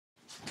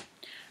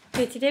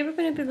Okay, today we're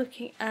going to be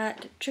looking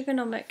at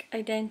trigonometric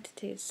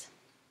identities.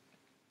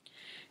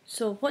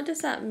 So what does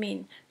that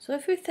mean? So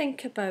if we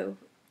think about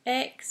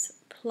x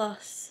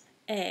plus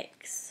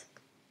x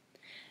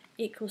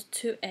equals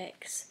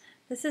 2x,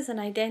 this is an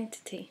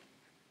identity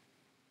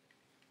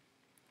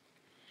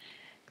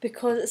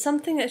because it's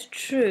something that's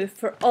true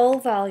for all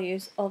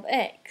values of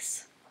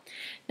x.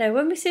 Now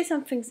when we say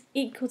something's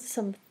equal to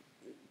something,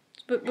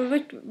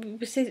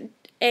 we say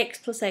x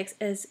plus x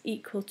is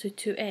equal to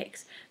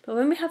 2x, but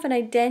when we have an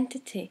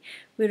identity,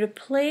 we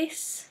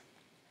replace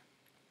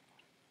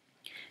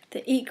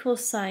the equal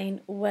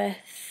sign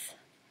with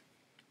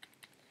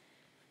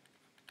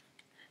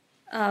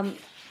an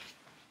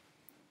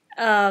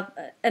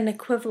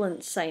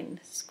equivalent sign,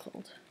 it's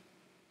called.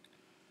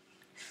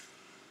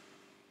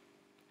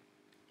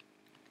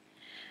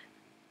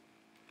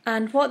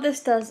 And what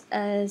this does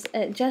is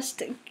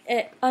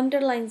it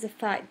underlines the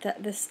fact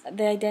that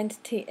the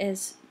identity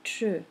is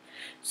true.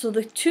 So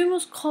the two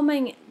most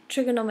common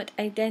trigonometric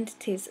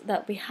identities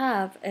that we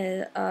have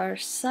are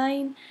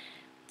sine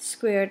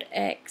squared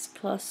x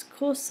plus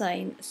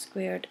cosine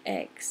squared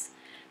x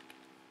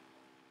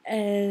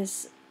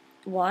is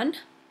 1,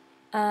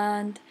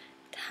 and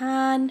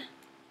tan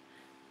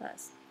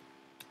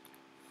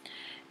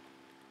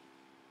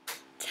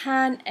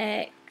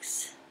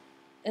x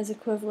is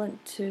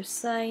equivalent to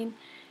sine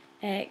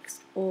x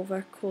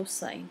over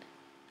cosine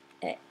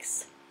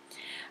x.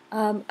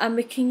 And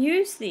we can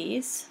use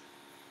these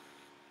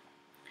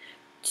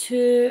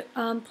to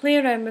play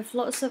around with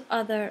lots of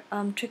other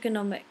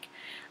trigonometric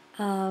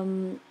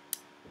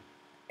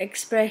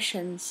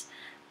expressions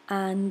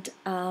and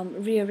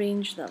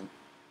rearrange them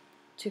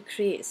to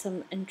create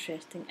some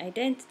interesting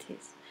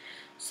identities.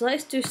 So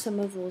let's do some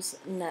of those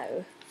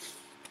now.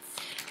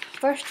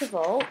 First of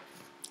all,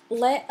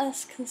 let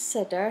us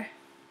consider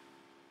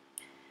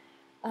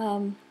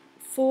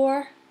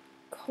 4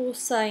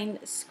 cosine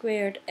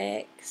squared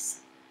x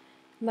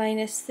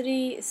minus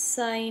 3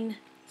 sine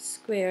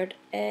squared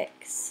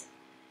x,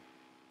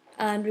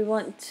 and we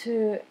want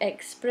to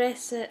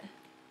express it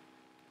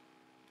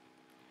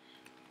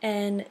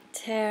in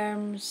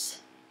terms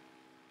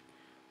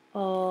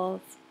of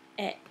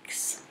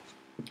x.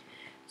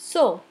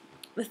 So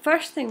the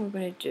first thing we're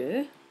going to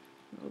do,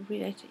 we'll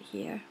rewrite it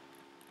here.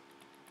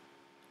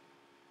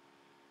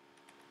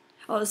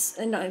 Oh,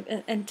 no,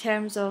 in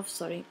terms of,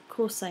 sorry,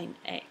 cosine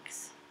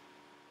x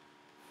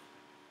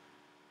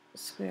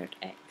squared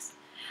x.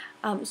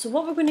 So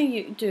what we're going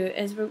to do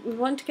is we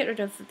want to get rid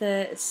of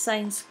the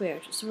sine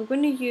squared. So we're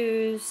going to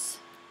use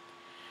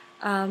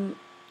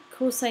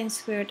cosine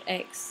squared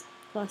x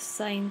plus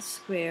sine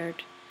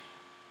squared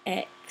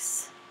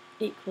x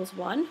equals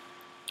 1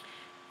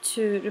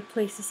 to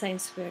replace the sine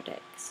squared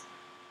x.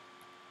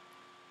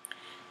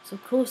 So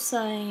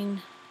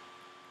cosine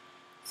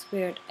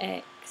squared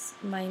x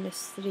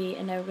minus 3,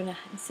 and now we're going to,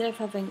 instead of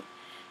having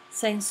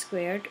sine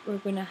squared, we're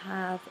going to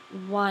have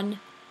 1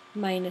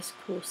 minus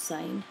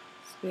cosine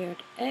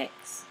squared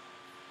x,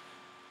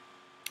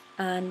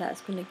 and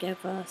that's going to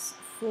give us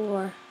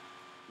 4,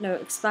 now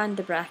expand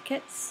the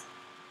brackets,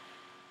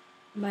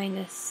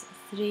 minus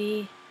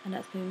 3, and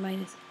that's going to be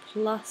minus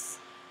plus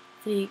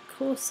 3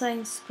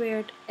 cosine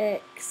squared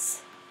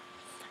x,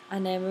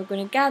 and then we're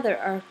going to gather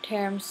our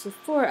terms. So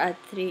 4 add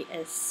 3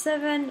 is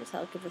 7, so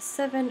that'll give us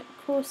 7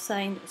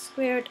 cosine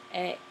squared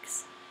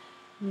x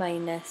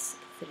minus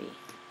 3.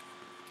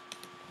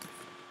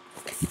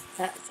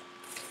 That's it.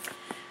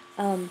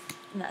 And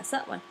that's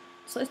that one.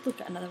 So let's look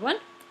at another one.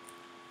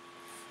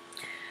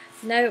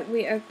 Now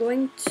we are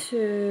going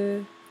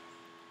to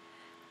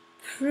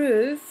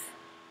prove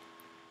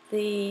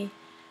the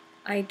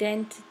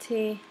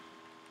identity,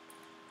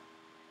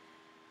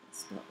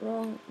 it's not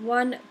wrong,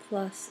 1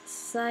 plus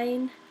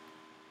sine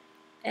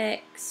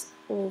x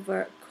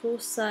over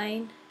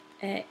cosine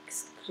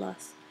x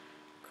plus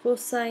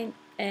cosine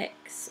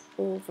x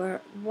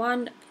over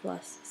 1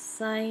 plus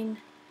sine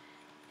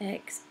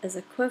x is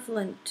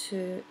equivalent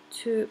to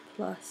 2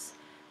 plus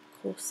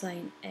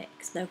cosine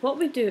x. Now what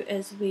we do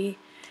is we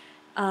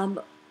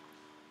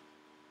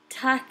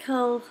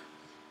tackle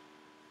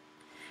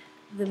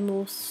the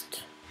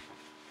most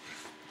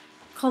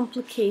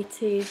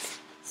complicated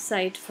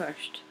side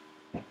first.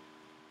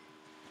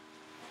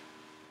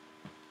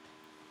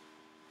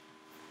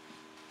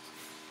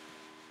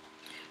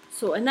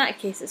 So in that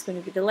case it's going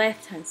to be the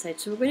left hand side.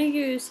 So we're going to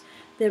use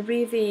the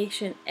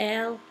abbreviation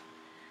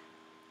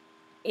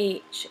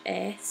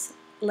LHS,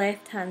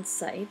 left hand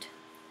side.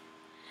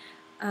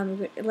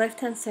 Left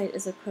hand side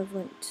is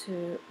equivalent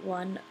to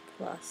 1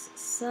 plus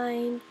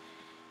sine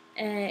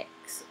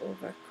x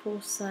over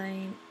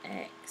cosine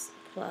x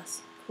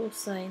plus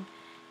cosine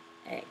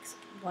x,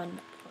 1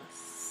 plus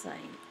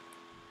sine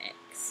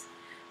x.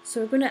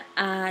 So we're going to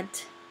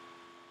add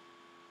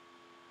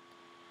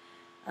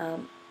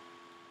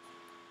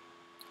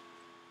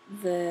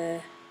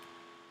the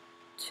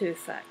two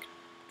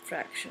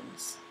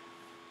fractions.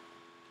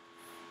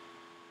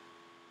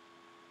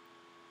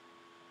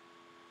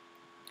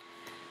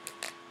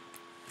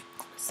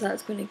 So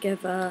that's going to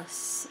give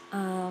us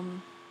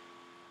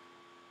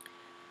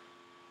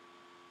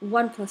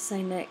 1 plus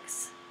sine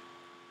x,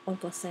 1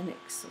 plus sine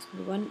x, so it's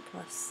going to be 1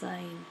 plus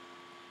sine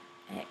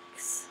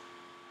x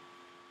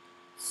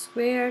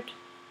squared,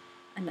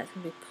 and that's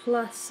going to be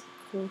plus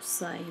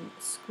cosine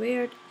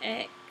squared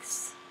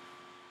x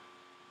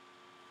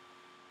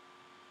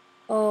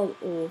all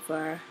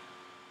over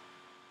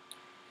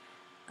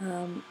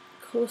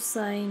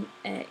cosine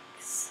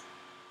x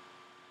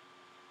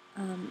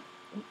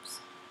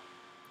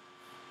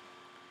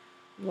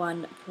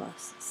 1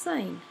 plus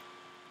sine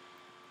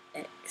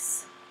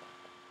x.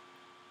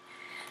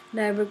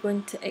 Now we're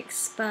going to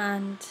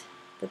expand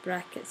the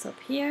brackets up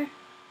here.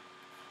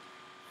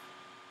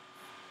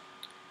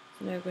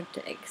 So now we're going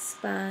to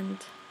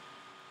expand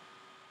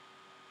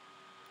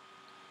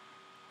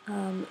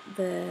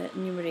the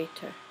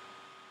numerator.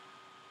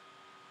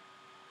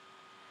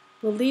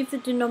 We'll leave the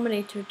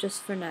denominator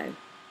just for now.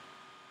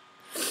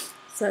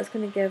 So that's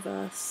going to give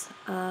us,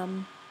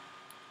 I'll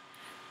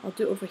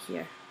do it over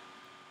here,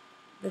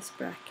 this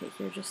bracket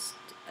here, just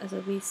as a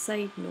wee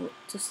side note,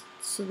 just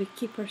so we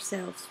keep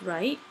ourselves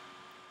right.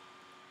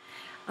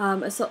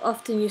 It's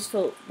often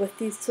useful with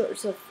these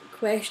sorts of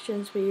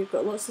questions where you've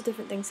got lots of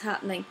different things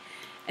happening.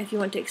 If you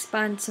want to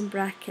expand some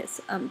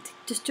brackets,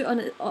 just do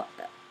it on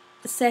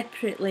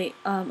separately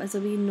as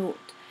a wee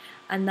note,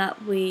 and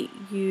that way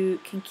you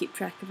can keep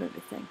track of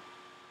everything.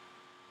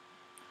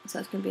 So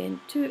that's going to be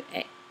in 2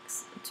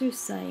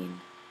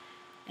 sine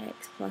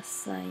x plus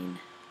sine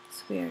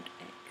squared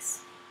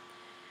x.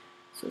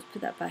 So let's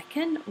put that back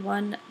in.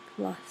 1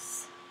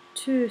 plus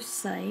 2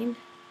 sine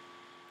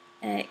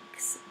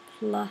x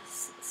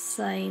plus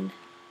sine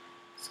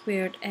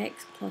squared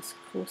x plus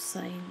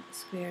cosine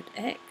squared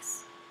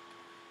x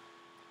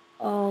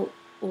all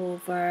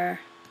over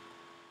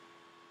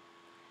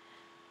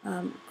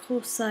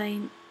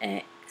cosine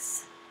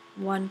x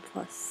 1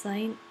 plus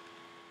sine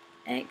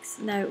x.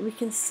 Now we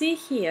can see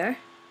here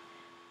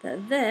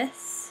that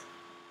this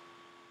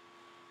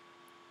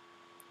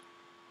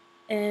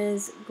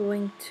is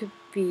going to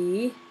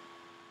be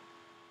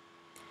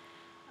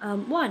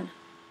 1.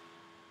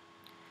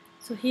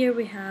 So here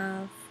we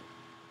have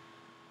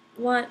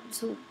 1,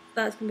 so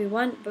that's going to be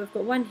 1, but we've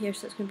got 1 here,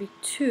 so it's going to be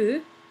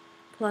 2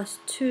 plus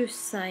 2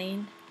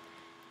 sine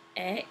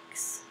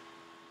x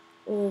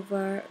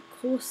over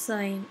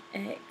cosine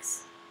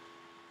x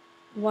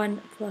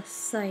 1 plus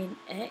sine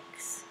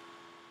x.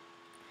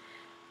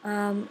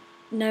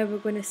 Now we're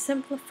going to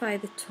simplify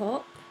the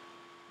top.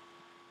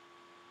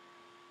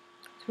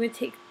 So we're going to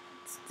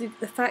take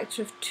the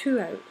factor of 2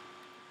 out.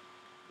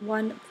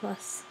 1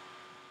 plus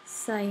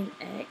sine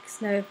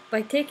x. Now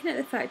by taking out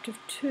the factor of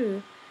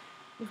 2,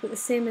 we've got the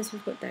same as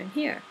we've got down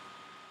here.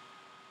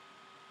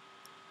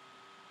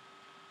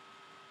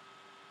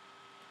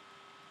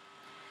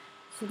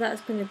 So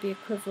that's going to be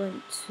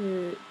equivalent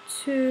to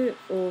 2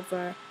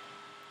 over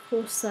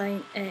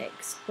cosine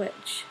x,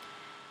 which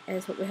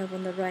is what we have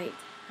on the right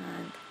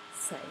hand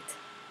side.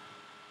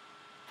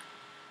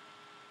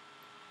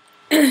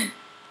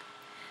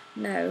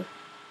 Now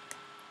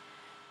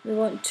we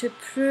want to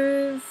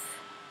prove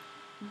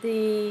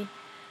the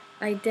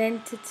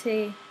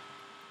identity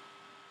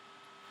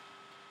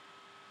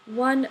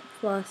 1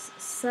 plus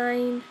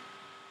sine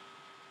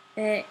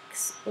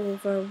x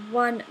over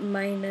 1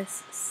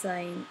 minus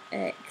sine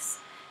x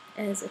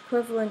is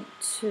equivalent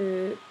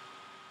to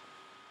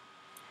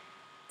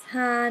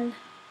tan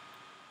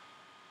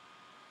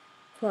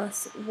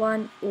plus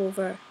 1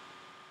 over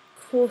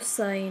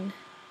cosine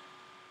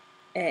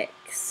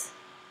x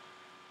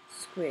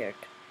squared.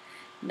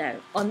 Now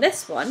on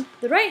this one,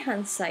 the right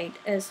hand side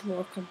is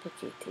more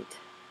complicated.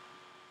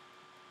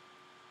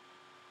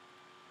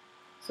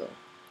 So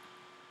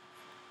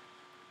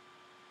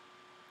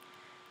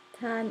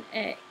tan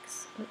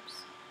x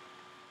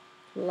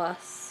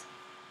plus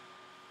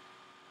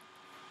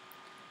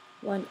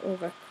 1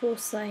 over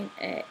cosine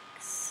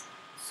x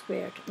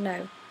squared.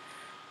 Now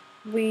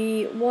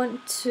we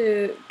want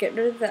to get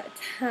rid of that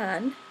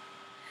tan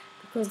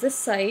because this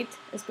side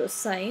has got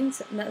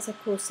sines and that's a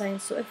cosine,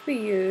 so if we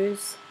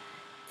use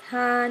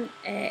tan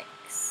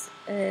x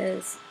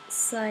is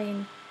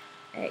sine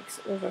x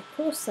over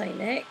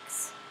cosine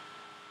x,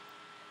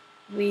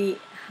 we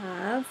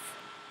have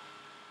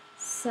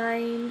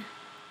sine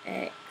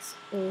x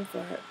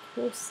over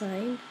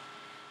cosine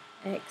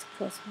x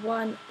plus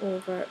 1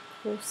 over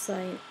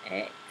cosine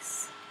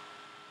x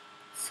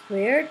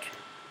squared.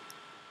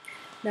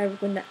 Now we're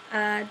going to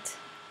add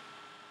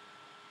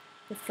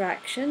the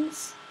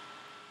fractions.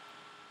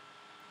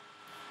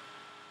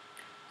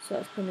 So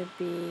that's going to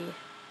be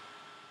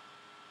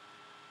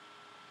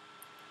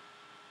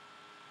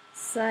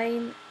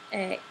sine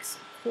x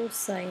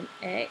cosine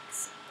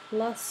x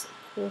plus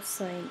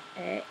cosine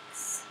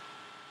x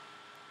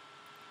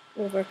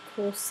over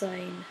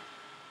cosine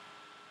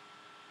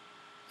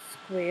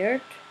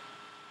squared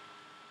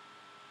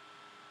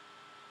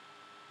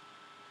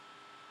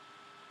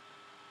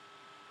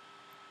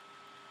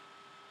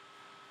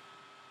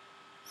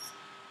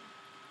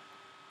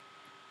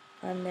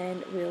and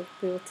then we'll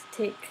be able to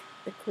take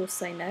the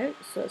cosine out,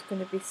 so it's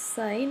going to be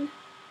sine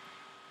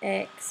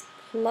x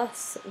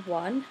plus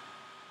 1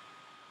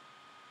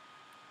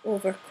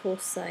 over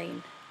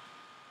cosine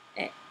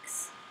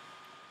x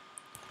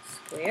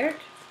squared.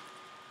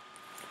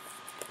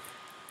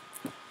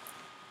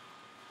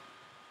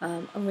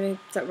 I'm going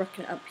to start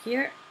working it up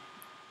here.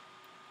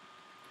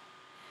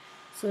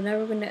 So now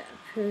we're going to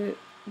put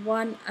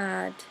 1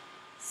 add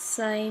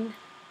sine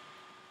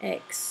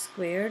x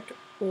squared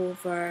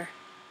over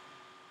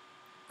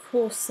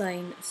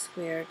cosine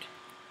squared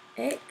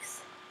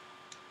x.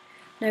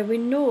 Now we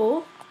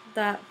know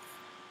that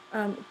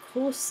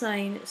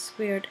cosine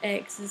squared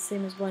x is the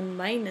same as 1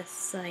 minus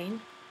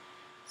sine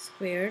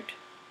squared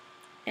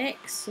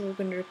x, so we're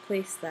going to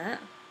replace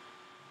that.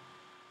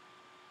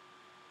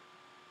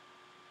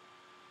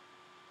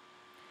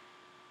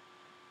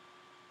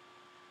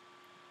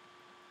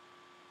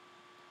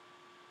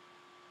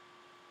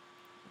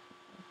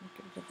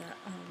 Get rid of that.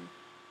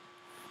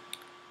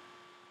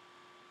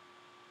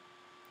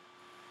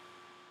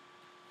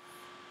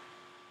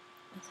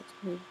 So it's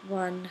going to be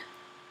 1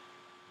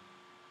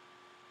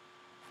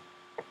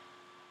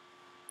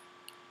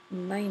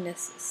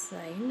 minus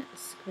sine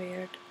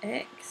squared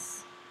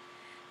x.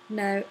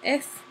 Now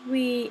if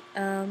we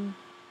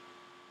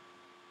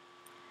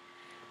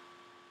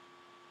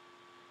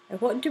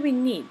what do we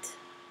need?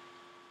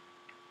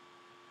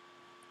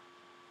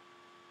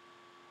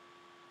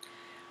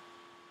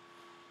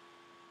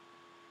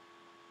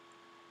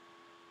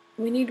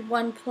 We need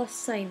 1 plus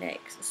sine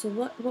x. So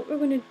what we're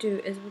going to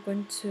do is we're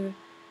going to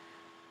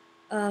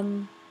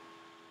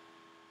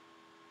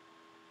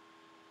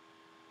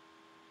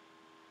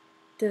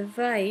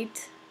divide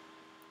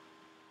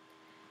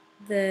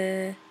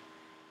the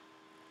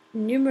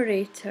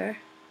numerator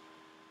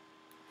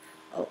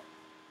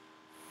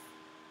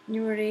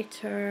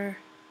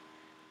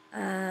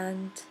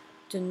and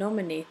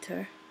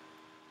denominator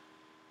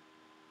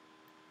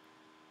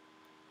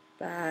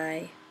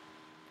by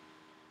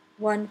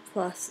 1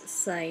 plus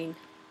sine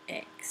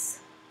x.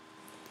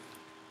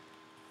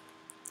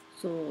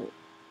 So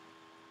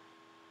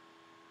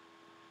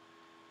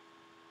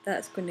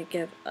that's going to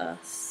give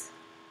us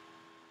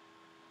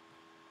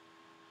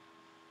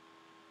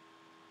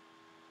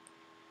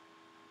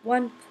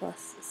 1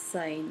 plus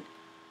sine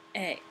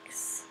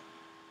x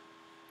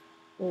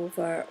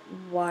over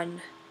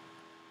 1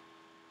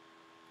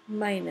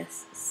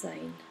 minus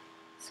sine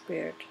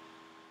squared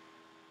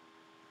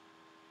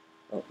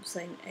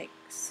sine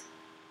x.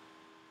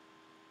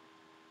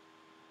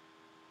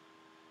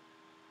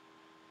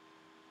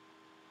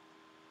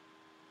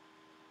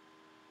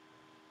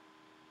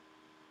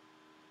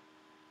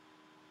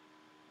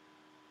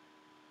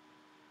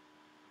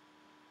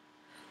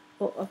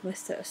 Oh, I've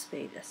missed out a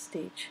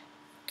stage.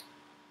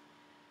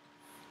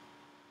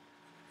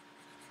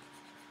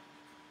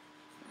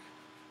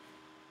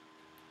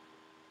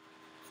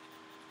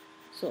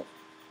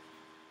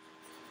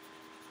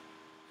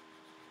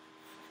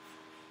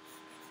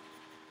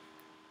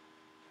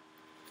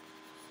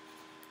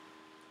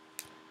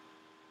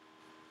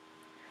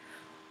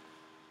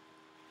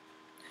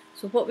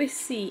 So what we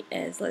see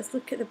is, let's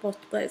look at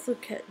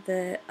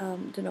the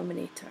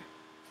denominator.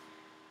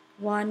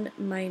 1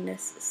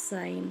 minus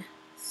sine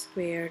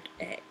squared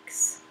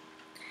x.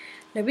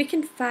 Now we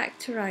can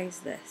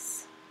factorise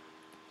this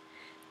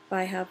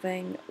by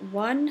having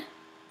 1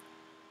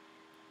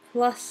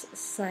 plus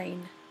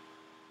sine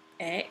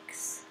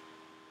x,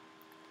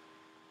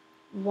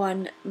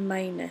 1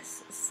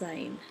 minus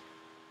sine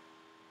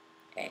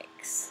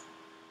x.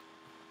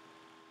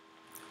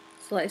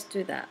 So let's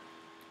do that.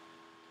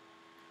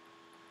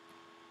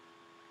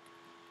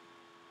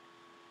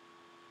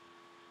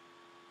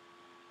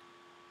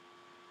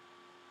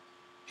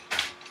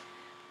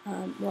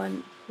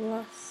 One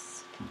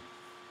plus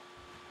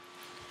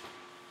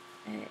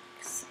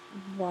x,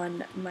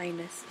 1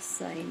 minus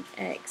sine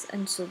x,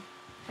 and so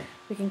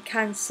we can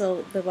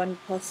cancel the 1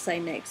 plus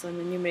sine x on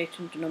the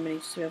numerator and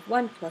denominator, so we have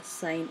 1 plus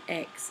sine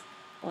x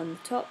on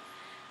the top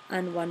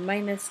and 1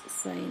 minus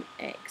sine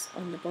x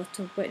on the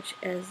bottom, which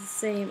is the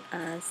same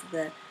as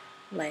the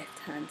left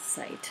hand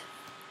side.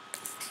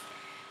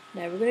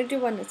 Now we're going to do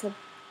one that's a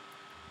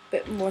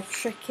bit more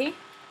tricky.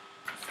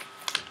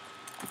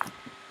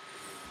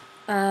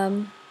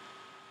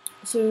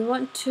 So we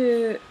want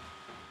to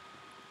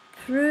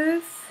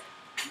prove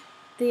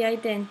the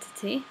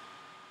identity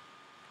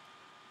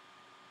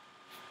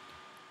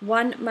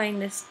 1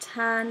 minus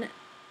tan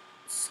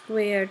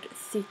squared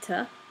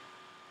theta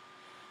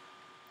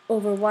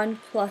over 1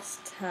 plus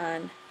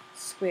tan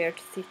squared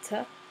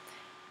theta,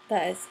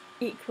 that is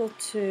equal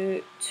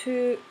to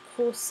 2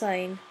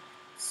 cosine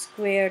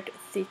squared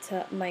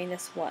theta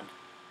minus 1.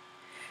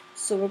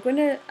 So we're going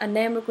to, and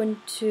then we're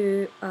going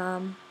to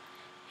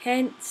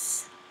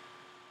hence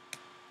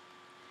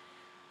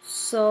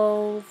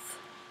solve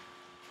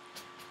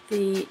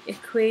the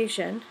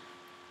equation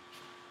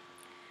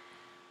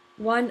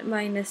 1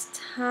 minus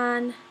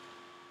tan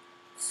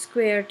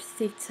squared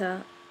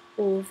theta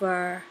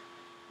over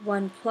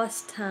 1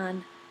 plus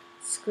tan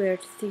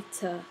squared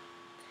theta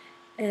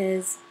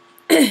is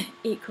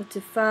equal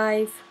to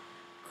 5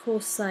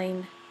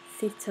 cosine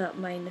theta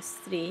minus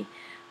 3,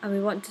 and we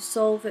want to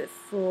solve it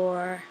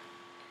for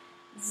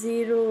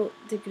 0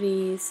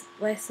 degrees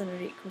less than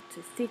or equal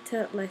to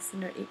theta less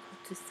than or equal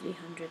to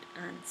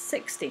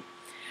 360.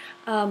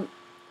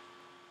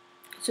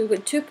 So we've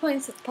got 2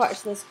 parts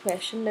of this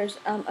question. There's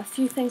a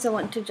few things I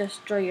want to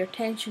just draw your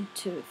attention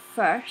to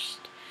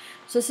first.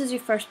 So this is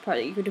your first part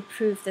that you're going to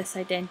prove this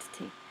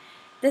identity.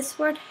 This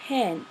word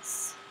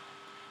hence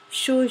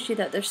shows you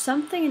that there's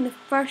something in the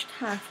first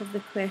half of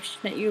the question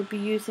that you'll be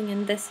using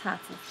in this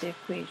half of the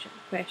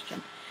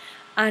question.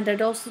 And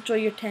I'd also draw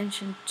your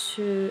attention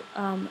to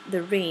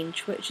the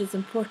range, which is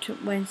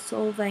important when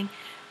solving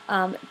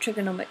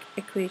trigonometric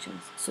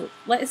equations. So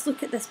let's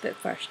look at this bit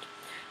first.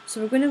 So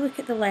we're going to look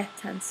at the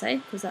left-hand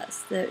side because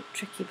that's the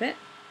tricky bit.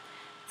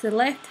 So the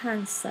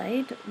left-hand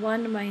side,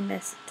 1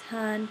 minus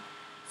tan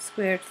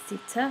squared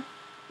theta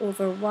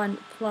over 1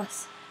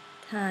 plus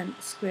tan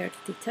squared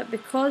theta.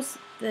 Because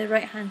the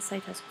right-hand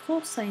side has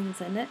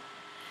cosines in it,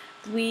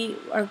 we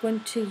are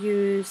going to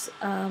use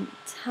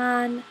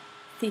tan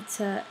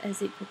theta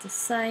is equal to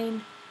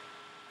sine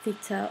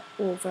theta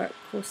over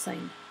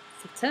cosine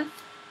theta.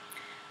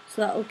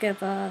 So that will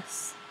give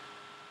us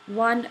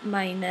 1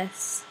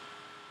 minus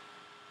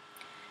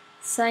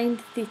sine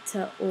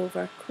theta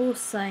over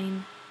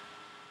cosine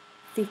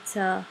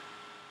theta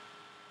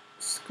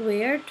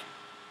squared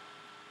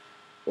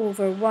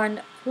over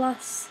 1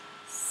 plus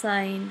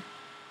sine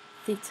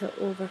theta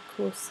over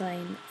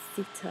cosine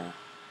theta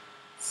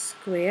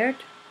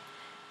squared.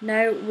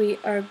 Now we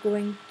are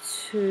going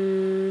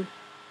to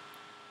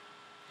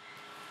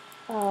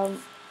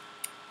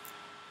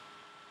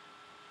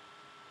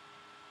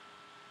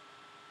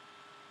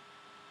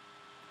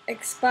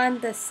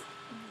expand this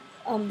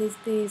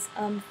these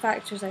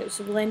factors out,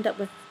 so we'll end up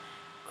with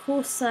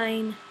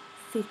cosine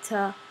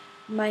theta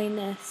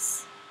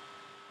minus,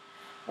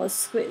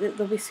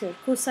 they'll be squared,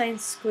 cosine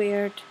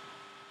squared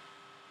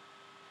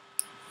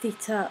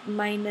theta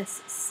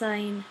minus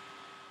sine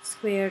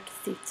squared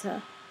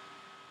theta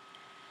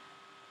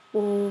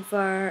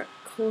over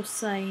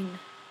cosine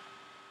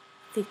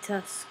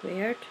theta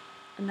squared,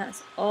 and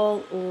that's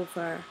all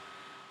over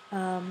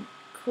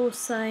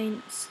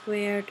cosine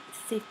squared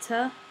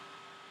theta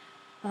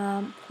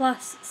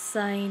plus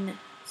sine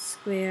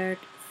squared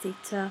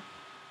theta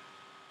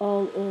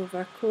all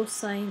over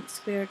cosine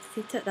squared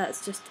theta.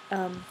 That's just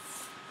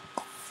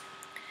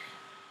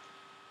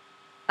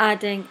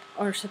adding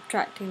or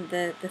subtracting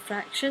the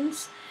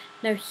fractions.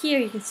 Now here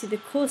you can see the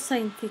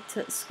cosine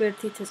theta squared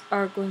thetas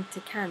are going to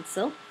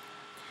cancel.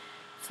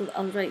 So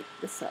I'll write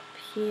this up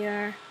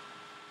here.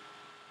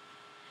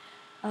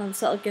 So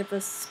that'll give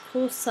us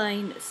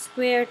cosine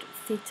squared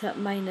theta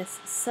minus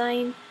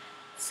sine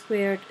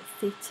squared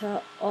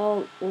theta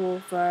all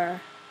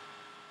over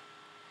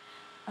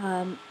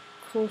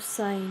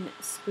cosine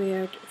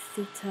squared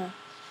theta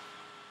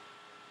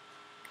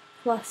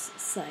plus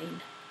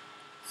sine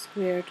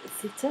squared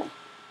theta,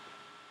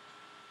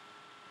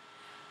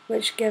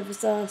 which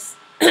gives us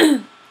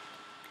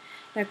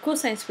now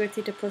cosine squared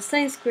theta plus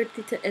sine squared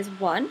theta is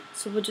 1,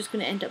 so we're just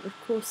going to end up with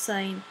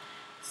cosine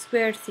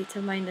squared theta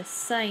minus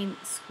sine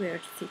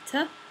squared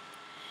theta.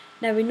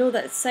 Now we know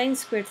that sine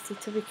squared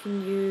theta, we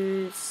can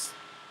use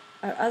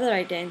our other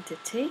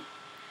identity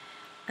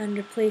and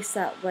replace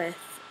that with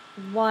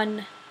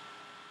 1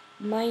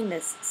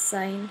 minus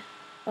sine,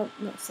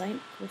 cosine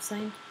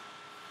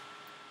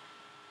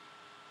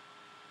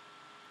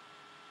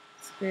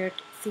squared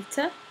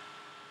theta.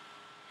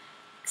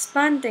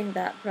 Expanding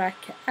that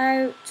bracket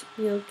out,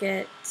 we'll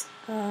get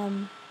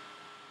 2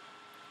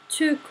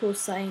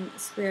 cosine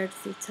squared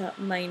theta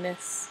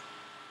minus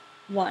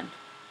 1,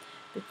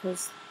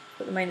 because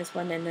put the minus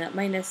 1 in, and that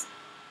minus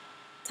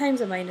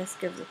times a minus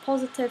gives a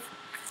positive,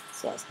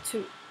 so that's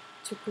 2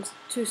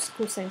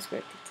 cosine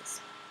squared thetas.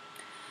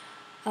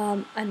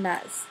 And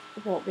that's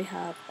what we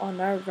have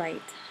on our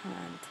right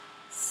hand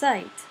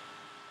side.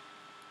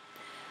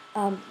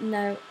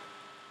 Now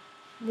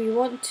we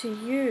want to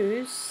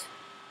use,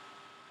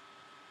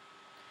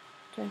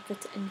 try and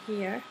fit it in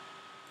here,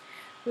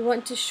 we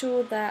want to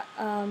show that,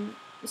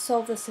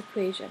 solve this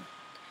equation.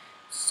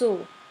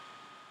 So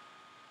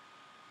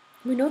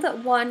we know that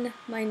 1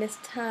 minus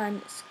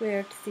tan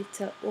squared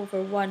theta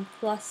over 1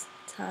 plus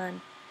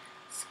tan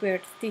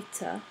squared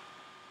theta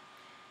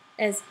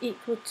is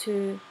equal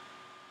to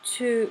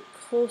 2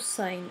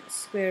 cosine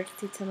squared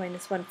theta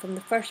minus 1 from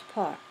the first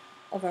part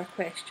of our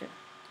question.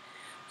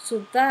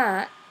 So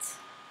that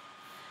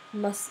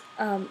must,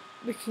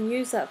 we can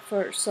use that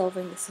for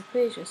solving this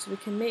equation. So we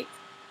can make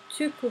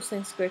 2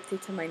 cosine squared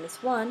theta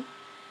minus 1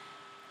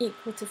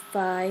 equal to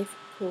 5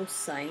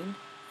 cosine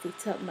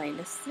theta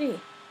minus 3.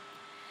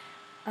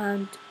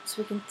 And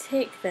so we can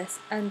take this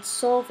and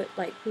solve it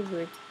like we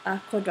would a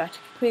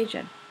quadratic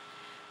equation.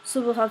 So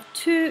we'll have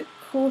 2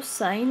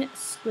 cosine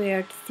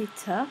squared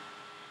theta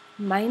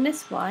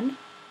minus 1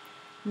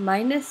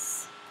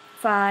 minus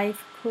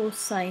 5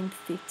 cosine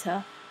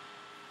theta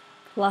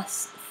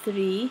plus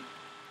 3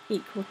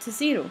 equal to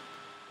 0.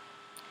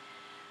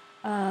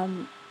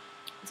 So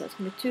that's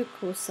going to be 2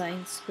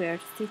 cosine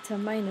squared theta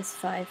minus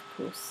 5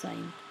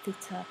 cosine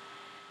theta,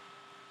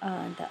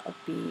 and that'll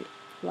be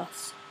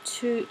plus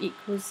 2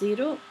 equals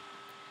 0.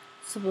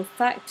 So we'll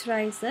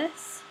factorise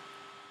this.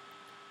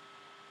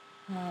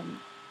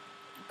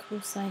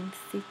 Cosine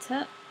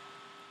theta.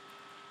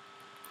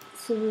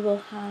 So we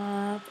will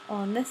have,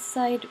 on this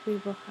side, we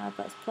will have,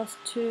 that's plus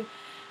 2,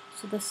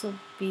 so this will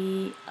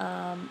be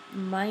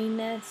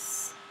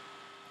minus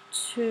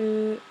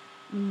 2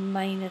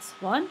 minus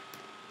 1.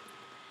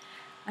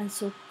 And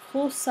so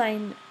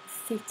cosine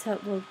theta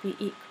will be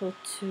equal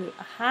to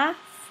a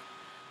half,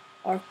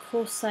 or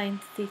cosine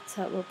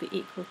theta will be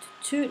equal to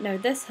 2. Now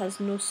this has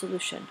no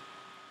solution,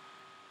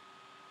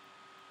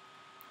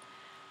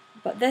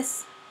 but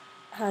this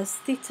has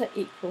theta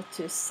equal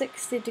to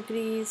 60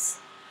 degrees.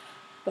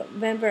 But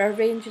remember, our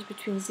range is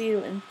between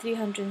 0 and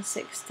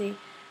 360,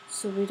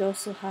 so we'd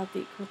also have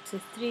equal to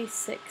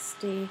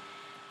 360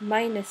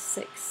 minus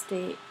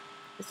 60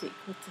 is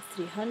equal to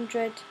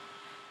 300.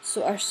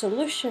 So our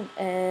solution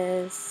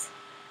is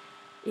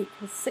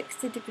equal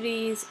 60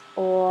 degrees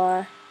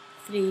or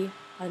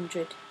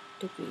 300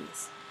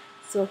 degrees.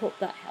 So I hope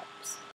that helps.